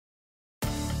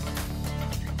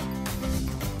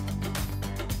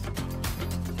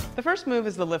The first move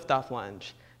is the lift-off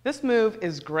lunge. This move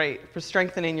is great for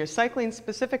strengthening your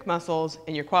cycling-specific muscles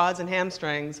in your quads and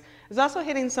hamstrings. It's also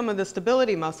hitting some of the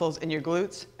stability muscles in your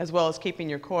glutes, as well as keeping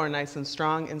your core nice and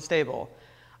strong and stable.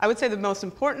 I would say the most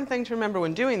important thing to remember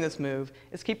when doing this move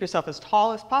is keep yourself as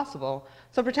tall as possible.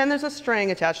 So pretend there's a string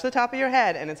attached to the top of your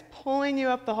head and it's pulling you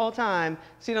up the whole time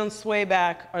so you don't sway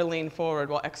back or lean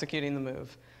forward while executing the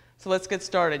move. So let's get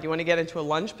started. You want to get into a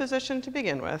lunge position to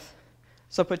begin with.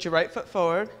 So put your right foot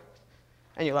forward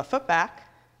and your left foot back.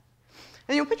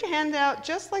 And you'll put your hand out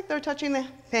just like they're touching the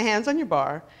hands on your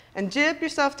bar and dip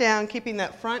yourself down, keeping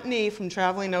that front knee from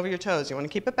traveling over your toes. You want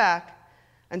to keep it back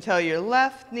until your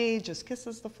left knee just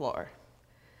kisses the floor.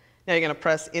 Now you're going to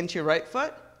press into your right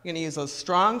foot. You're going to use those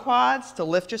strong quads to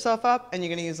lift yourself up, and you're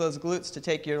going to use those glutes to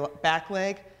take your back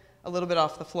leg a little bit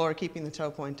off the floor, keeping the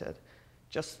toe pointed,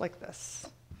 just like this.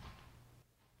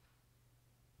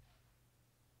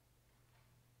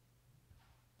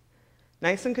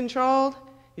 Nice and controlled.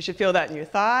 You should feel that in your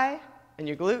thigh and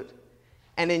your glute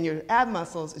and in your ab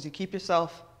muscles as you keep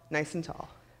yourself nice and tall.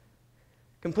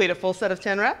 Complete a full set of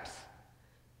 10 reps.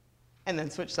 And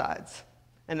then switch sides.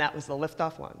 And that was the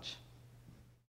lift-off lunge.